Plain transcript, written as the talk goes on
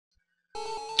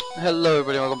Hello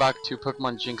everybody, welcome back to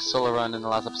Pokemon Jynx Solo Run. In the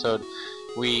last episode,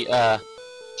 we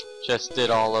just did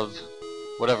all of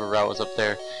whatever route was up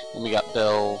there, and we got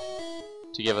Bill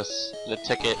to give us the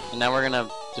ticket, and now we're gonna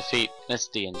defeat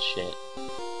Misty and shit.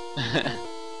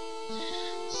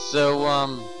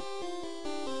 So,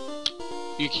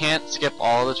 you can't skip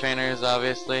all the trainers,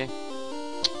 obviously. You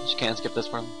just can't skip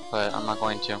this one, but I'm not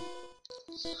going to.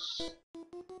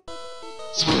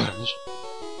 Sponge!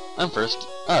 I'm first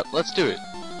up, let's do it!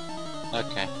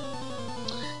 Okay.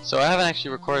 So I haven't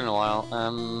actually recorded in a while.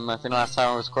 I think the last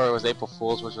time I recorded was April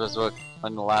Fool's, which was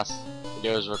when the last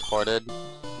video was recorded,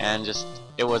 and just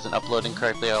it wasn't uploading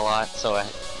correctly a lot, so I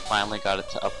finally got it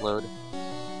to upload.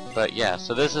 But yeah,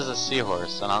 so this is a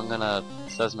seahorse, and I'm gonna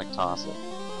seismic toss it.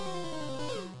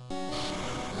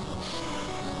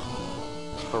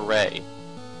 Hooray!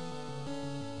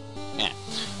 Yeah.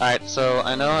 Alright, so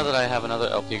I know that I have another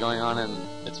LP going on, and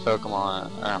it's Pokemon,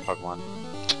 or not Pokemon.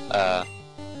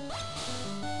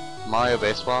 Mario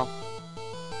Baseball.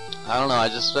 I don't know, I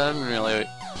just been really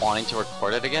wanting to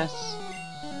record it, I guess.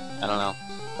 I don't know.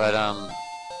 But, oh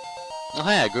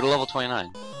hey, I grew to level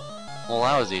 29. Well,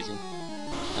 that was easy.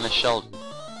 And a Sheldon.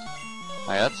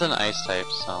 Alright, that's an ice type,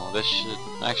 so this should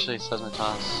actually Seismic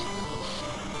Toss.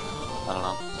 I don't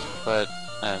know. But,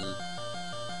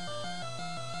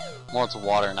 well, it's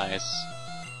water and ice.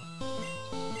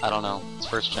 I don't know, it's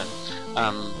first gen.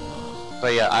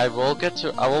 But yeah, I will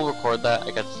record that.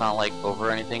 I guess it's not like over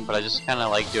or anything, but I just kind of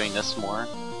like doing this more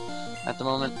at the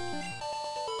moment.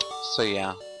 So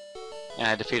yeah, and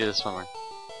I defeated a swimmer.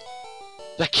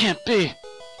 That can't be.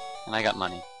 And I got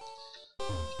money.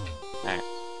 Alright.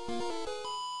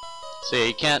 So yeah,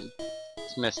 you can't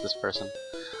miss this person.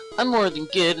 I'm more than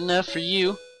good enough for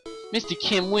you. Misty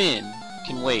can win.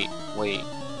 Can wait.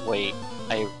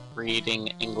 I'm reading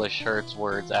English hurts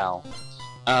words. Ow.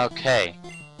 Okay.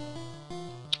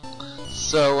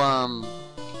 So,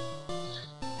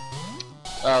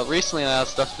 recently that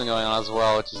stuff's been going on as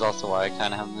well, which is also why I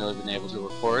kind of haven't really been able to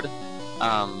record.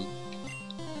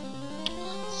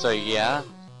 So yeah,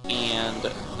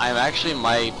 and I actually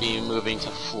might be moving to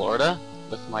Florida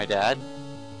with my dad,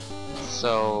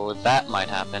 so that might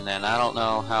happen, and I don't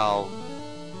know how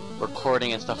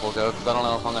recording and stuff will go, because I don't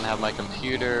know if I'm going to have my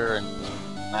computer and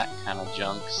that kind of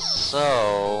junk,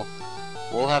 so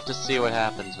we'll have to see what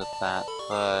happens with that,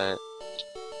 but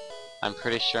I'm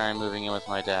pretty sure I'm moving in with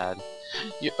my dad.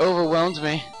 You overwhelmed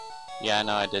me. Yeah, I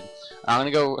know I did. I'm gonna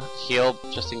go heal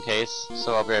just in case,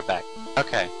 so I'll be right back.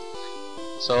 Okay.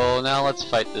 So now let's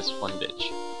fight this one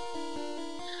bitch.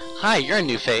 Hi, you're a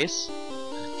new face.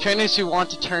 Trainers who want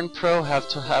to turn pro have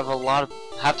to have a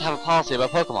policy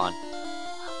about Pokemon.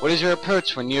 What is your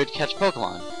approach when you would catch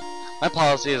Pokemon? My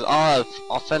policy is all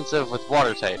offensive with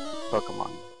water type Pokemon.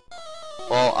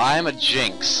 Well, I'm a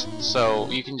Jynx, so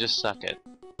you can just suck it.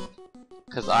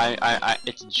 Cause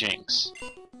it's Jynx.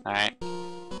 Alright.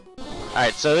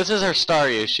 Alright, so this is her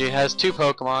Staryu. She has 2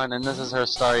 Pokemon, and this is her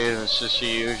Staryu, which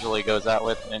she usually goes out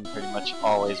with, and pretty much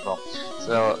always will.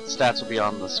 So, stats will be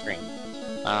on the screen.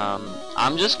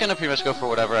 I'm just gonna pretty much go for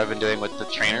whatever I've been doing with the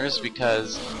trainers,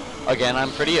 because, again,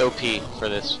 I'm pretty OP for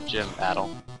this gym battle.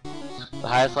 The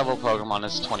highest level Pokemon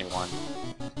is 21.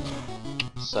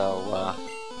 So,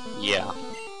 yeah.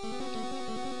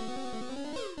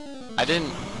 I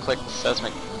didn't click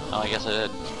Seismic. Oh, I guess I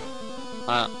did.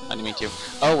 I didn't mean to.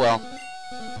 Oh well.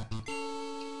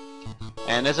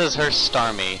 And this is her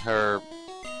Starmie, her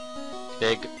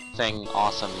big thing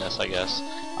awesomeness, I guess.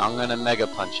 I'm gonna Mega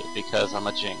Punch it because I'm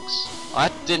a Jynx. Well,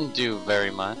 that didn't do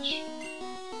very much.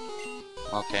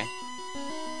 Okay.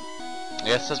 I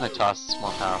guess Seismic Toss is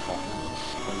more powerful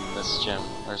than this gym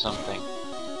or something.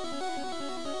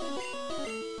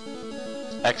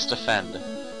 X Defend.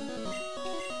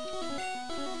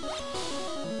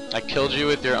 I killed you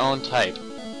with your own type.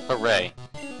 Hooray.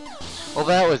 Well,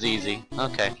 that was easy.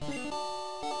 Okay.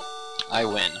 I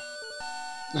win.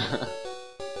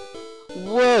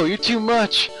 Whoa, you're too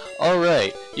much!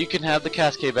 Alright, you can have the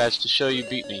Cascade badge to show you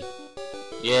beat me.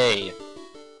 Yay.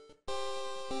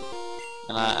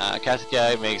 And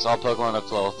Cascade makes all Pokemon up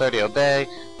to level 30 obey.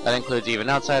 That includes even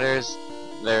outsiders.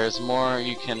 There's more.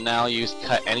 You can now use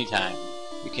Cut anytime.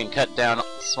 You can cut down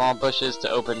small bushes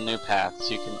to open new paths.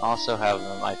 You can also have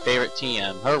my favorite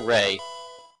TM. Hooray!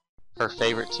 Her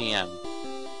favorite TM.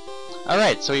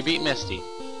 Alright, so we beat Misty.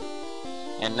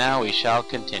 And now we shall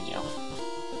continue.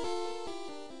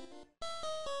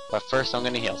 But first I'm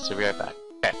gonna heal, so be right back.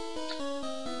 Okay.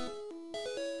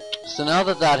 So now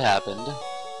that that happened,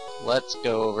 let's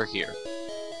go over here.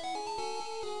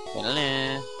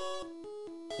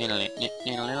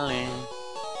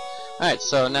 Alright,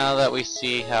 so now that we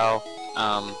see how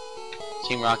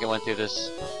Team Rocket went through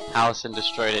this house and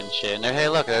destroyed it and shit. And there, hey,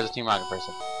 look, there's a Team Rocket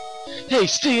person. Hey,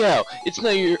 stay out! It's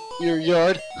not your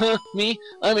yard. Huh? Me?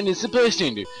 I'm an innocent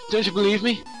bystander. Don't you believe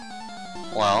me?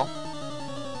 Well,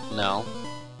 no.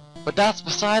 But that's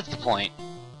besides the point.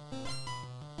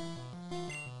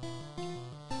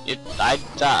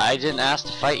 I didn't ask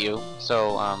to fight you,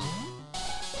 so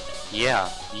yeah,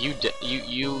 you're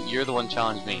the one who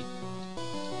challenged me.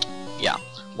 Yeah,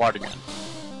 water gun.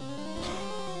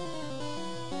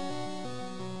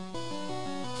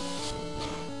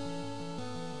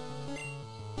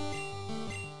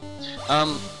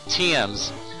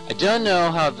 TMs. I don't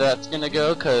know how that's gonna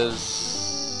go,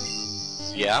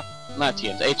 cause yeah, not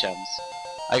TMs, HMs.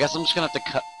 I guess I'm just gonna have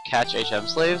to catch HM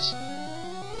slaves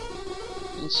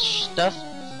and stuff,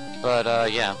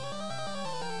 but yeah,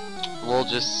 we'll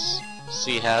just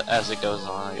see how as it goes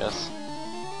on, I guess.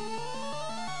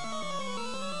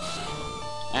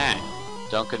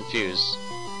 Don't confuse.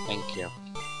 Thank you.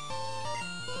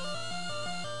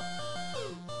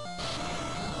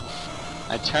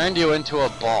 I turned you into a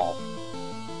ball.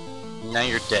 Now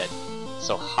you're dead.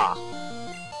 So ha.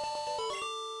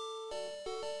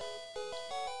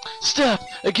 Stop!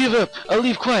 I give up! I'll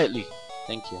leave quietly!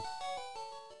 Thank you.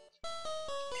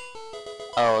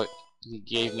 Oh, he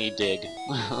gave me dig.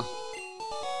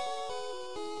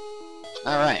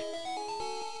 Alright.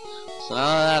 So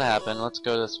now that happened, let's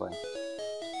go this way.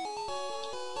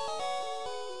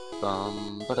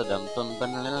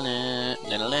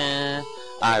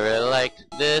 I really like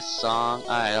this song.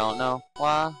 I don't know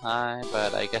why,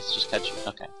 but I guess just catch it.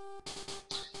 Okay.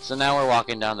 So now we're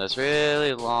walking down this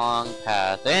really long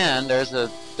path, and there's a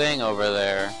thing over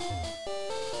there.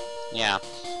 Yeah.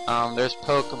 There's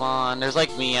Pokemon. There's like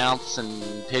Meowths and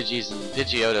Pidgeys and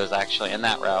Pidgeotos actually in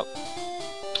that route.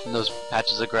 And those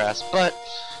patches of grass, but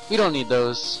we don't need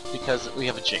those because we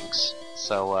have a Jynx.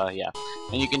 So yeah.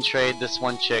 And you can trade this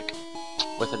one chick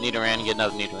with a Nidoran and get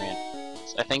another Nidoran.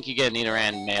 I think you get a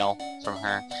Nidoran male from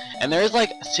her. And there's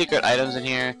like secret items in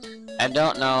here. I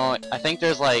don't know. I think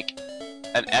there's like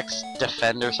an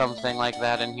X-Defend or something like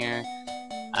that in here.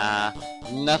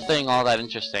 Nothing all that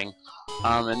interesting.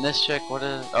 And this chick, what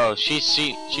is? Oh, she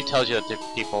tells you that the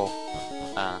people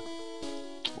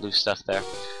lose stuff there.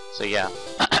 So yeah.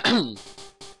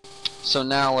 So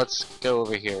now let's go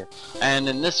over here. And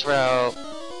in this route,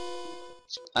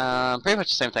 pretty much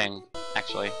the same thing,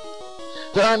 actually.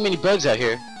 There aren't many bugs out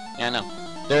here. Yeah, I know.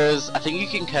 I think you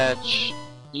can catch,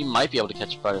 you might be able to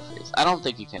catch Butterfrees. I don't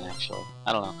think you can actually.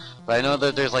 I don't know. But I know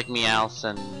that there's like Meowths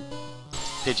and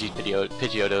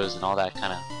Pidgeotos and all that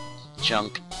kind of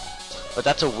junk. But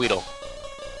that's a Weedle.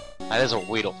 That is a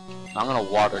Weedle. I'm gonna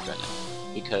water gun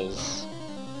it. Because,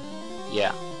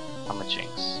 yeah, I'm a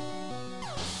Jynx.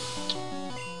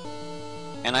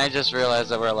 And I just realized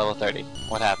that we're at level 30.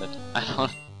 What happened? I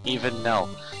don't even know.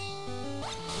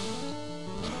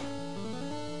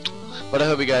 But I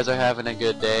hope you guys are having a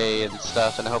good day and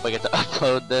stuff, and I hope I get to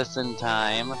upload this in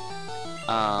time.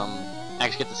 I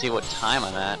actually get to see what time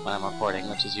I'm at when I'm recording,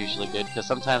 which is usually good, because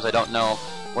sometimes I don't know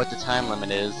what the time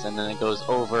limit is, and then it goes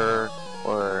over,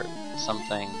 or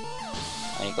something.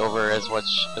 Like, over as much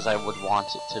as I would want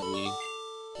it to be,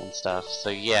 and stuff, so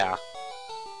yeah.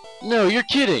 No, you're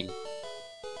kidding!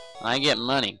 I get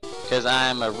money, because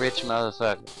I'm a rich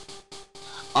motherfucker.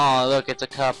 Oh, look, it's a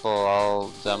couple.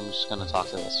 I'm just gonna talk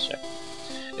to this chick.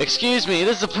 Excuse me,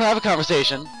 this is a private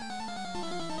conversation.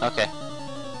 Okay.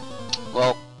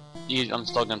 Well, I'm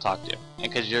still gonna talk to you,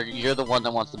 because you're the one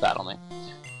that wants to battle me.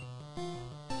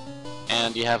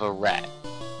 And you have a rat,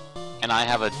 and I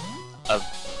have a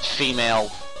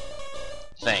female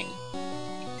thing.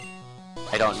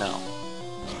 I don't know.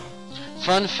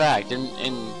 Fun fact: in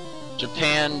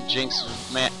Japan, Jynx's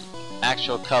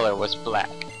actual color was black.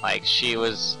 Like, she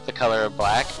was the color of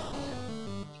black,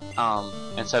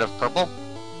 instead of purple.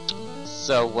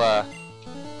 So,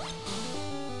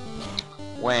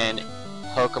 when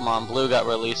Pokemon Blue got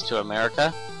released to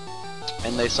America,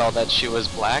 and they saw that she was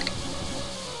black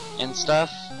and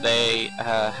stuff, they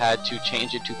had to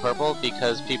change it to purple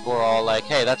because people were all like,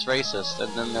 hey, that's racist.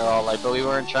 And then they're all like, but we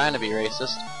weren't trying to be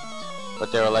racist.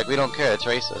 But they were like, we don't care, it's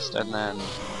racist. And then,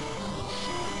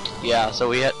 yeah, so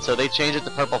they changed it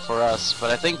to purple for us, but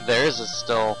I think theirs is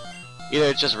still, either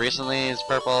it's just recently is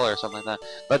purple or something like that,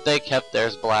 but they kept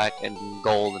theirs black and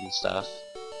gold and stuff.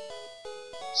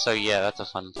 So yeah, that's a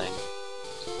fun thing.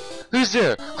 Who's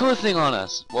there? Cool thing on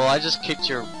us! Well, I just kicked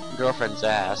your girlfriend's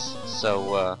ass,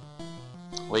 so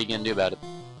what are you gonna do about it?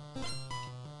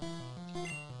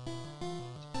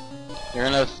 You're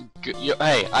gonna,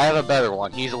 hey, I have a better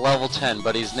one. He's level 10,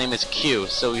 but his name is Q,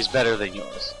 so he's better than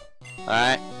yours.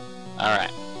 Alright?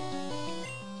 Alright.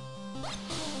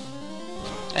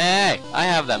 Hey, I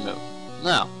have that move.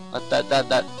 No,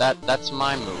 that's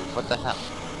my move. What the hell?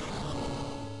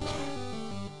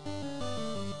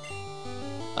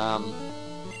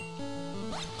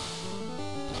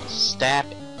 Stab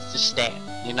it. Just stab.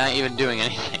 You're not even doing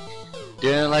anything.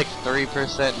 Doing like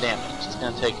 3% damage. It's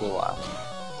gonna take you a while.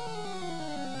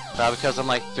 Probably because I'm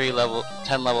like 10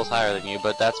 levels higher than you,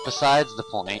 but that's besides the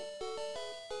point.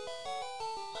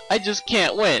 I just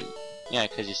can't win. Yeah,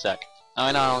 because you suck. Oh,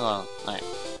 I know. Alright.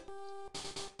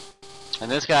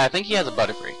 And this guy, I think he has a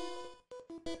Butterfree.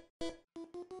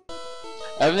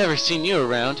 I've never seen you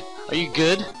around. Are you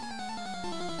good?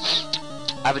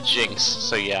 I have a Jynx,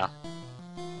 so yeah.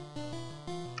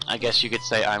 I guess you could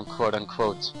say I'm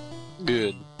quote-unquote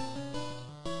good.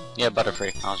 Yeah,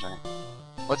 Butterfree. I was right.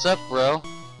 What's up, bro?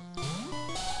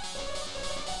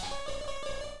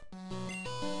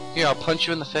 Here, I'll punch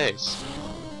you in the face.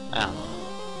 Ow.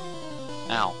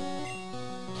 Ow.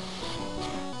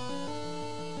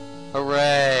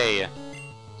 Hooray!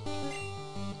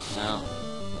 No.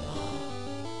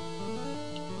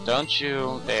 Don't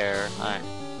you dare. Alright.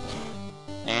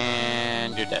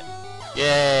 And you're dead.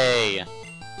 Yay!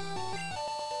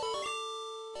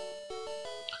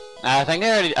 I think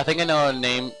I know a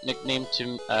nickname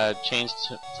to change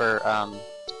for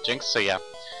Jynx, so yeah.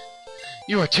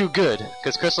 You are too good,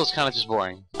 because Crystal's kind of just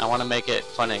boring. I want to make it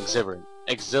fun and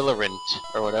exhilarant,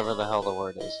 or whatever the hell the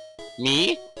word is.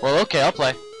 Me? Well, okay, I'll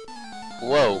play.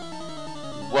 Whoa.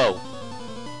 Whoa.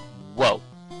 Whoa.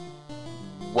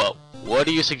 Whoa. What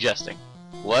are you suggesting?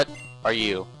 What are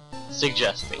you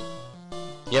suggesting?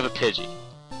 You have a Pidgey.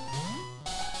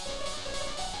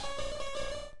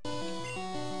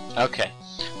 Okay.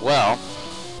 Well,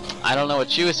 I don't know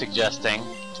what you were suggesting,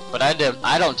 but I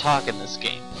don't talk in this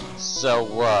game. So,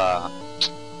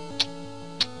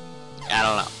 I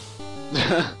don't know.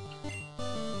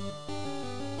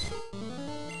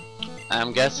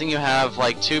 I'm guessing you have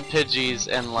like 2 Pidgeys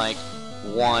and like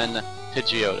 1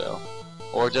 Pidgeotto.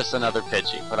 Or just another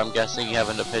Pidgey, but I'm guessing you have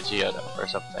a Pidgeotto or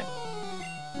something.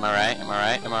 Am I right? Am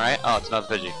I right? Am I right? Oh, it's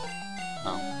another Pidgey.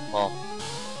 Oh, well.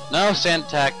 No, sand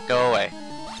attack, go away.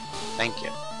 Thank you.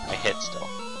 I hit still.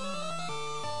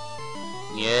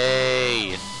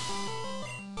 Yay!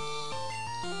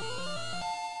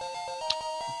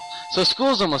 So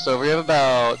school's almost over. You have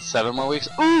about 7 more weeks.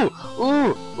 Ooh!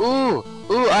 Ooh! Ooh!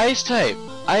 Ooh! Ice type!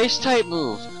 Ice type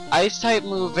move! Ice type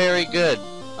move, very good.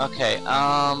 Okay,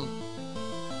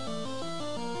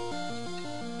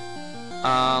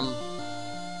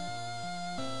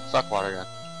 fuck water gun.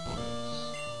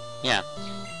 Yeah.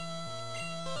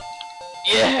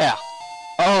 Yeah!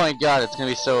 Oh my god, it's gonna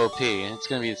be so OP. It's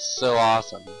gonna be so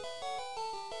awesome.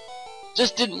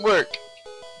 Just didn't work!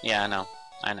 Yeah, I know.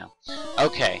 I know.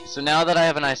 Okay, so now that I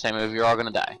have an ice type move, you're all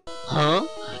gonna die. Huh?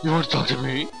 You want to talk to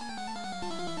me?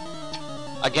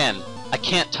 Again, I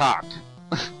can't talk.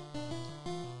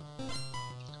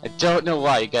 I don't know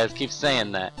why you guys keep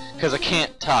saying that. Because I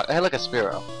can't talk. Hey, look, a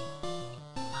Spearow.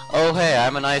 Oh, hey,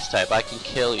 I'm an ice type. I can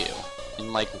kill you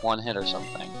in like 1 hit or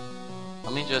something.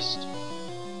 Let me just...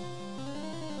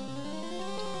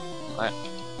 Right.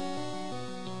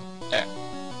 There.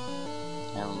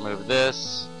 And we'll move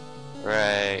this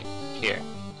right here.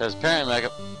 Because apparently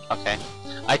Mega... Okay.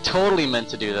 I totally meant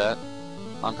to do that.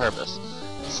 On purpose.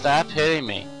 Stop hitting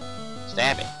me.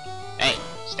 Stab it. Hey,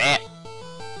 stab.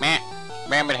 Meh.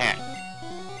 Rabbit hat.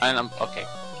 And I'm... Okay.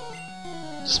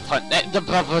 Just punch...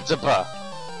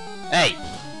 Hey!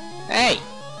 Hey!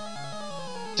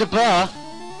 Dabba!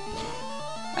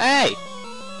 Hey!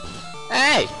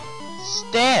 Hey!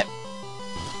 Stab!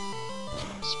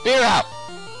 Spear out!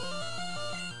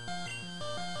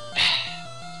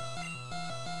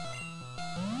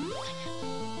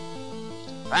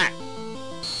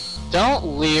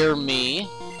 Don't leer me!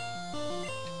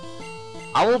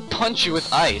 I will punch you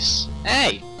with ice.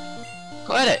 Hey!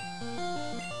 Quit it!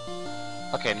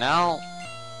 Okay, now...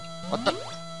 What the...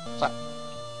 Fuck.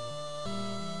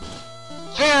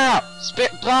 Fair out!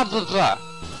 Blah blah blah!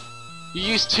 You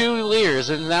used 2 leers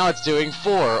and now it's doing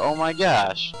 4. Oh my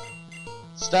gosh.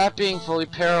 Stop being fully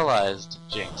paralyzed,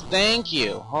 Jynx. Thank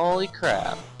you! Holy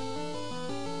crap.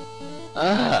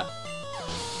 Ugh.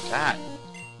 God.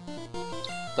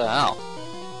 What the hell?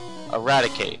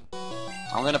 Eradicate.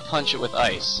 I'm gonna punch it with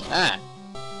ice. Ah!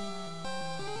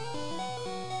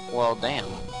 Well, damn.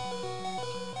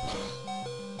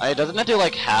 Doesn't that do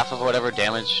like half of whatever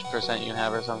damage percent you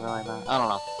have or something like that? I don't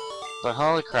know. But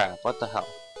holy crap, what the hell?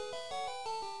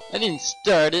 I didn't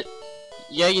start it!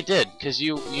 Yeah, you did, because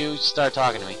you start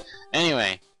talking to me.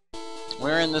 Anyway,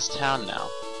 we're in this town now.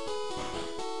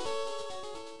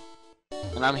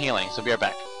 And I'm healing, so be right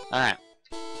back. Alright.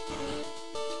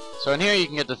 So in here you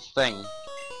can get this thing.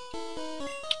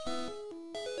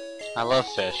 I love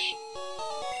fish.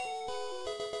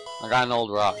 I got an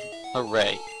old rod.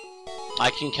 Hooray.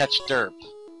 I can catch derp.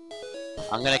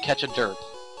 I'm gonna catch a derp.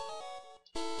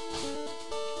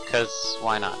 'Cause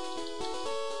why not?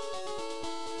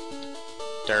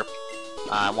 Derp.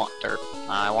 I want derp.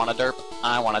 I want a derp.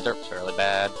 I want a derp fairly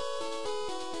bad.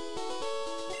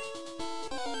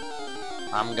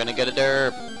 I'm gonna get a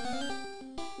derp.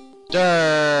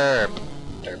 Derp!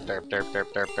 Derp, derp, derp,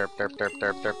 derp, derp, derp, derp, derp,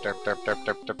 derp, derp, derp, derp, derp,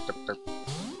 derp, derp, derp, derp.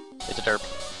 It's a derp.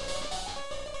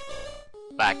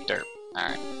 Back derp.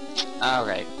 Alright.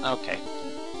 Alright, okay.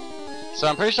 So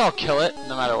I'm pretty sure I'll kill it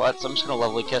no matter what, so I'm just gonna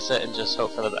lovely kiss it and just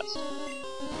hope for the best.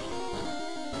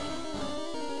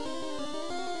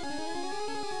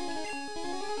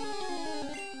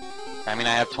 I mean,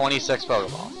 I have 26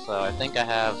 Pokeballs, so I think I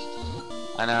have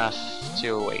enough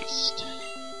to waste.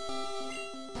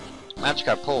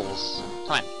 Magikarp pulls.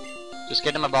 Come on. Just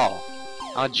get him a ball.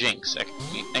 I'm a Jynx.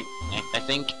 I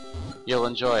think you'll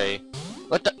enjoy...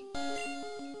 What the...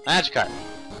 Magikarp!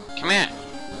 Come here!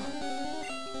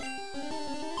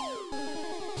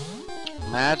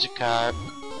 Magikarp,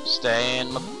 stay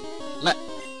in my...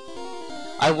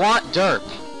 I want derp!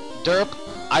 Derp,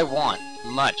 I want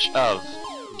much of.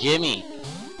 Gimme!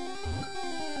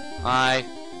 I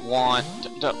want...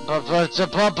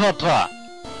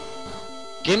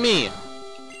 Gimme!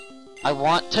 I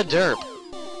want to derp!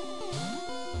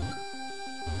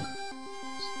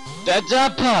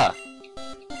 Da-da-pa!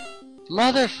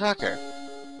 Motherfucker!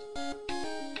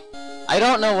 I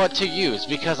don't know what to use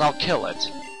because I'll kill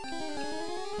it.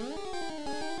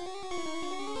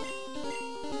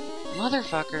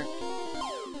 Motherfucker.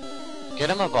 Get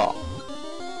him a ball.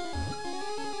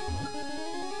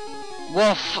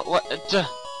 Woof! What?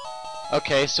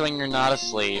 Okay, so when you're not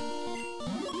asleep.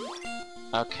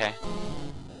 Okay.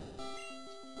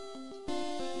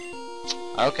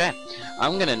 Okay.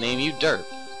 I'm gonna name you Derp.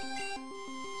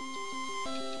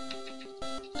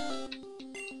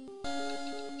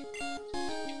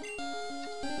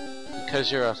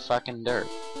 Because you're a fucking derp.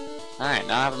 Alright,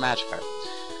 now I have a Magikarp.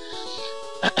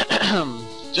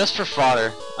 Just for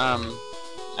fodder,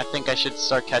 I think I should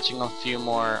start catching a few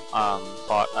more,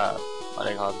 what are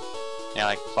they called? Yeah,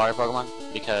 like fodder Pokemon,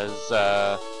 because,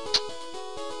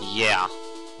 yeah,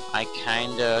 I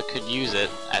kinda could use it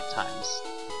at times.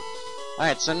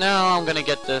 Alright, so now I'm gonna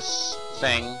get this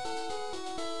thing.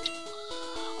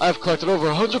 I've collected over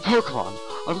 100 Pokemon.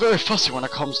 I'm very fussy when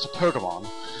it comes to Pokemon.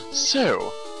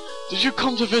 So, did you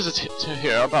come to visit to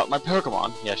hear about my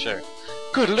Pokemon? Yeah, sure.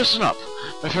 Good, listen up.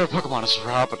 My favorite Pokemon is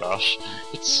Rapidash.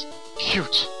 It's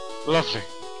cute, lovely,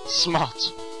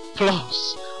 smart,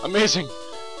 close, amazing.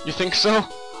 You think so?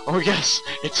 Oh yes,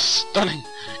 it's stunning.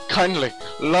 Kindly,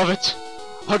 love it.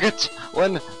 Hug it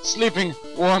when sleeping,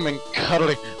 warm and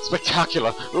cuddly,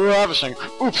 spectacular, ravishing.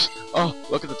 Oops! Oh,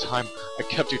 look at the time. I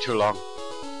kept you too long.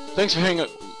 Thanks for hearing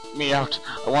me out.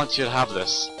 I want you to have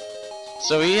this.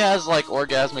 So he has, like,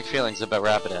 orgasmic feelings about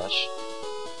Rapidash.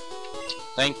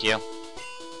 Thank you.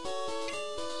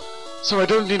 So I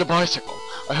don't need a bicycle.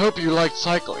 I hope you liked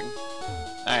cycling.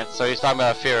 Alright, so he's talking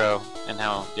about Firo and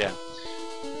how, yeah.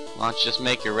 Why don't you just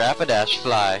make your Rapidash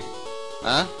fly?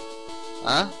 Huh?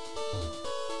 Huh?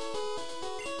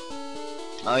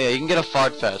 Oh yeah, you can get a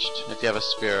Fartfetch'd if you have a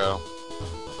Spearow.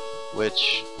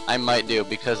 Which I might do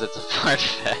because it's a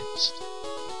Fartfetch'd.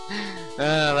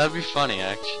 That'd be funny,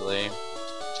 actually.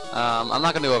 I'm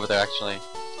not gonna go over there, actually.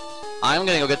 I'm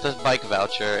gonna go get this bike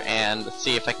voucher and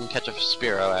see if I can catch a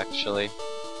Spearow, actually.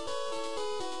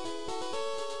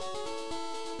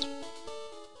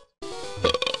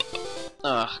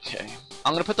 Okay.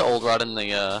 I'm gonna put the old rod in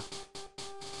the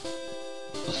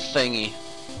thingy.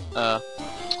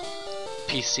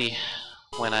 PC.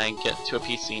 When I get to a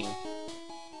PC.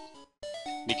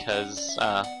 Because,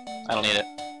 I don't need it.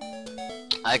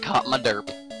 I caught my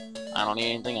derp. I don't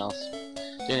need anything else.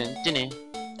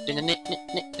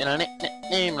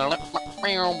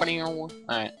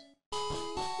 Alright.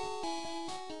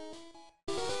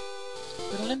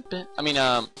 I mean,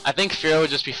 I think Firo would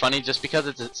just be funny just because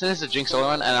since it's a Jynx only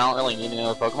one and I don't really need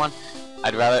another Pokemon,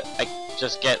 I'd rather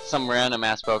just get some random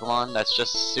ass Pokemon that's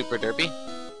just super derpy.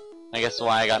 I guess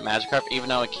why I got Magikarp, even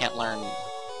though it can't learn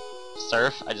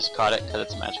Surf, I just caught it because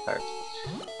it's a Magikarp.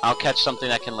 I'll catch something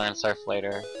that can learn Surf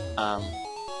later,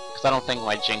 because I don't think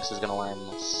my Jynx is gonna learn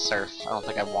Surf. I don't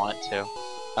think I want it to.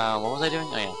 What was I doing?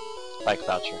 Oh yeah, bike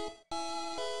voucher.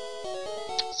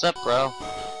 What's up, bro?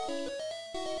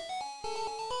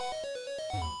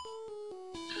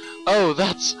 Oh,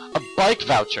 that's a bike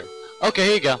voucher. Okay,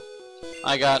 here you go.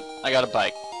 I got a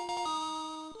bike,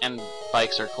 and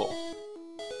bikes are cool.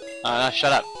 No,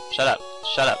 shut up. Shut up.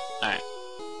 Shut up. Alright.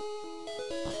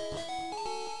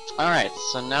 Alright,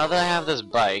 so now that I have this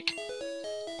bike,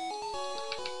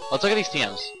 let's look at these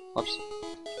TMs. Whoops.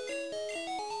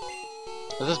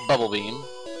 This is Bubble Beam.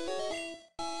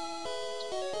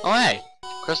 Oh hey!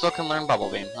 Crystal can learn Bubble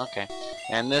Beam. Okay.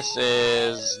 And this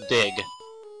is Dig.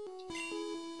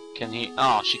 Can he...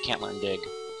 Oh, she can't learn Dig.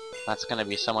 That's gonna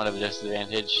be somewhat of a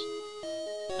disadvantage,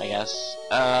 I guess.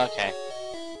 Okay.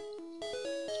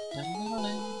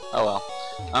 Oh well.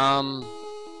 I'm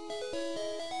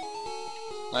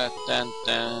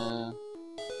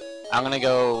gonna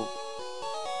go...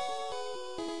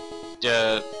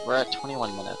 we're at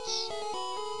 21 minutes.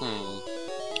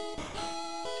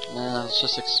 Let's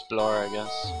just explore, I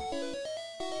guess.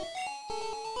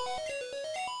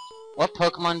 What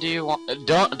Pokemon do you want?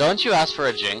 Don't you ask for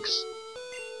a Jynx?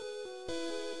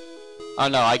 Oh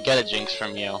no, I get a Jynx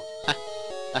from you.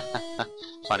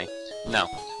 Funny. No.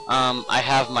 I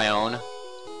have my own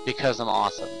because I'm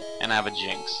awesome and I have a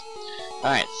Jynx.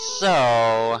 Alright,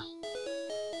 so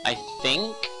I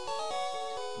think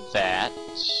that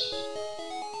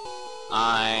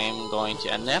I'm going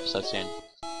to end the episode soon.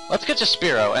 Let's get to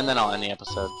Spearow and then I'll end the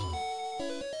episode.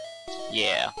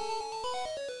 Yeah.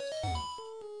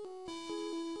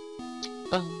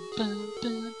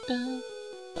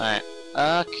 Alright.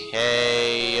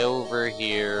 Okay, over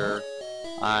here.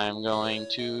 I'm going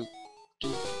to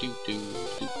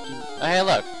Hey,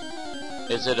 look.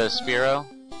 Is it a Spearow?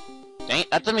 Dang,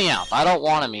 that's a Meowth. I don't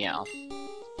want a Meowth.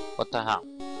 What the hell?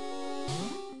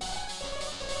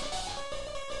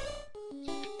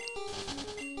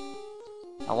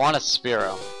 I want a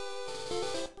Spearow.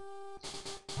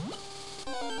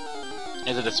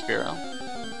 Is it a Spearow?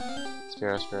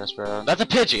 Spearow. That's a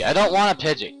Pidgey! I don't want a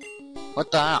Pidgey!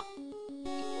 What the hell?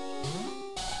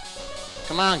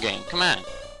 Come on, game. Come on.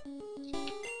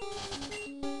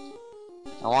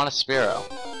 I want a Spearow.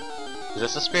 Is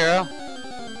this a Spearow?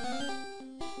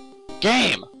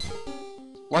 Game!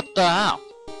 What the hell?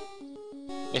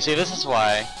 You see, this is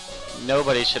why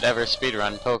nobody should ever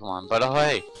speedrun Pokemon, but oh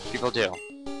hey, people do.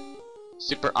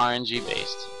 Super RNG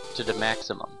based to the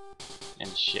maximum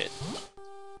and shit.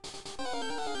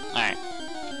 Alright.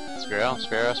 Spearow.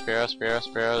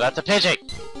 That's a Pidgey!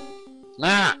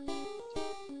 Nah!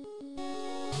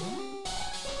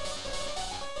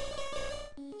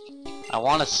 I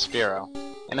want a Spearow.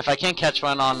 And if I can't catch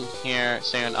one on here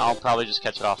soon, I'll probably just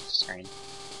catch it off the screen.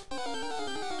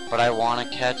 But I want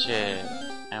to catch it.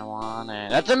 I want it.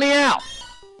 That's a Meowth!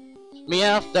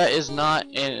 Meowth that is not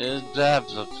in...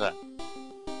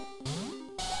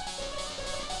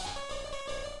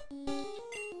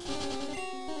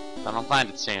 If I don't find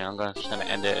it soon, I'm just gonna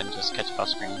end it and just catch it off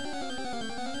screen.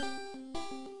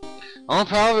 I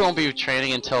probably won't be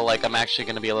training until like I'm actually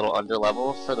gonna be a little under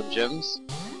level for the gyms,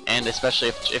 and especially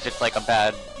if it's like a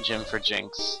bad gym for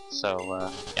Jynx. So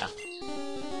yeah,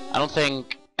 I don't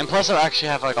think. And plus, I actually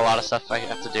have like a lot of stuff I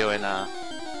have to do in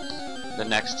the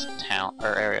next town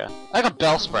or area. Like a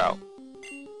Bellsprout.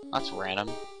 That's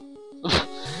random.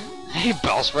 Hey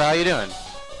Bellsprout, how you doing?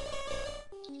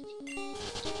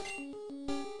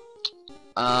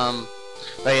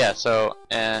 But yeah, so,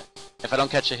 if I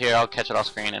don't catch it here, I'll catch it off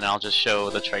screen, and I'll just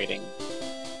show the trading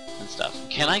and stuff.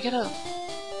 Can I get a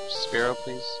Spearow,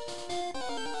 please?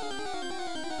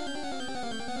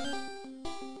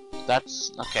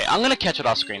 That's, okay, I'm gonna catch it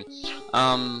off screen.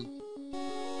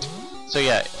 So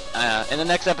yeah, in the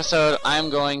next episode, I'm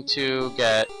going to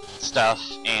get stuff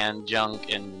and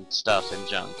junk and stuff and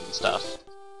junk and stuff.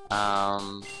 I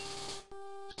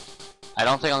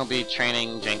don't think I'm gonna be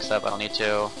training Jynx up. I don't need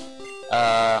to.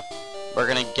 We're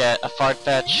gonna get a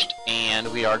Farfetch'd, and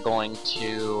we are going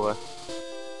to.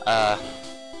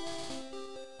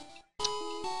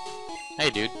 Hey,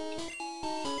 dude.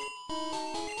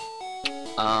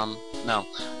 No.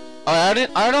 Oh,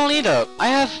 I don't need a. I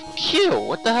have Q.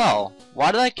 What the hell?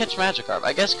 Why did I catch Magikarp?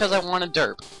 I guess because I wanted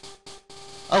Derp.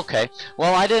 Okay.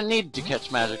 Well, I didn't need to catch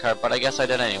Magikarp, but I guess I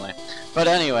did anyway. But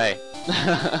anyway.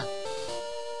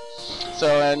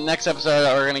 So next episode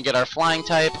we're gonna get our flying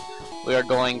type. We are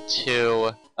going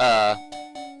to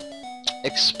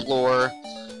explore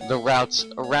the routes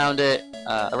around it,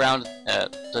 around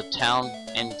the town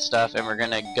and stuff, and we're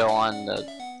gonna go on the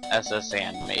SS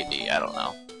and maybe, I don't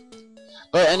know.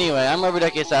 But anyway, I'm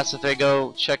RoboDuckyAssassin3.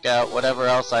 Go check out whatever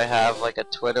else I have, like a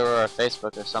Twitter or a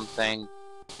Facebook or something.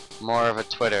 More of a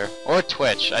Twitter or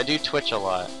Twitch. I do Twitch a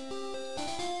lot.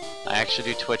 I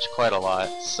actually do Twitch quite a lot.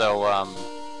 So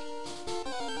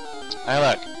hey,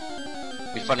 look.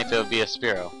 It'd be funny if it would be a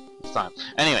Spearow this time.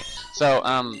 Anyway, so,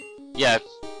 yeah, if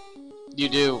you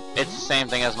do, it's the same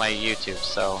thing as my YouTube,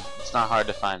 so it's not hard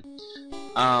to find.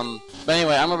 But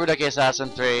anyway, I'm Overducky Assassin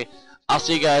 3. I'll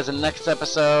see you guys in the next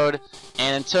episode,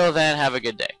 and until then, have a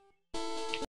good day.